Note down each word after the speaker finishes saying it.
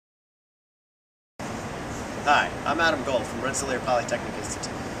Hi, I'm Adam Gold from Rensselaer Polytechnic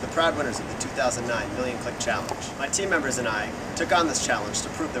Institute, the proud winners of the 2009 Million Click Challenge. My team members and I took on this challenge to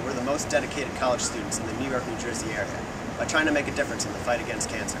prove that we're the most dedicated college students in the New York, New Jersey area by trying to make a difference in the fight against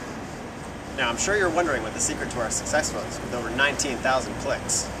cancer. Now, I'm sure you're wondering what the secret to our success was with over 19,000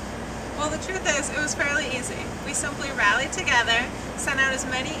 clicks. Well, the truth is, it was fairly easy. We simply rallied together, sent out as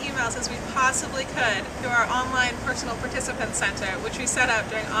many emails as we possibly could through our online personal participant center, which we set up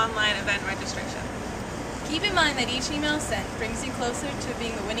during online event registration. Keep in mind that each email sent brings you closer to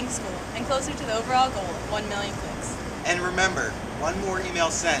being the winning school and closer to the overall goal of 1 million clicks. And remember, one more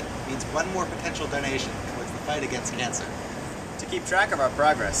email sent means one more potential donation towards the fight against cancer. To keep track of our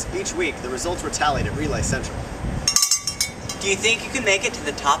progress, each week the results were tallied at Relay Central. Do you think you can make it to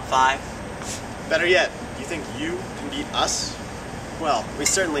the top 5? Better yet, do you think you can beat us? Well, we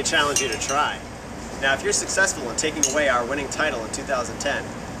certainly challenge you to try. Now, if you're successful in taking away our winning title in 2010,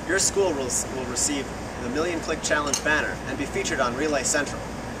 your school will receive the Million Click Challenge banner and be featured on Relay Central.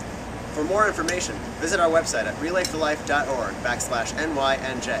 For more information, visit our website at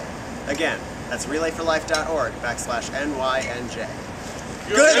relayforlife.org/NYNJ. Again, that's relayforlife.org/NYNJ.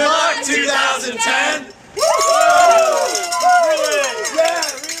 Good luck, 2010!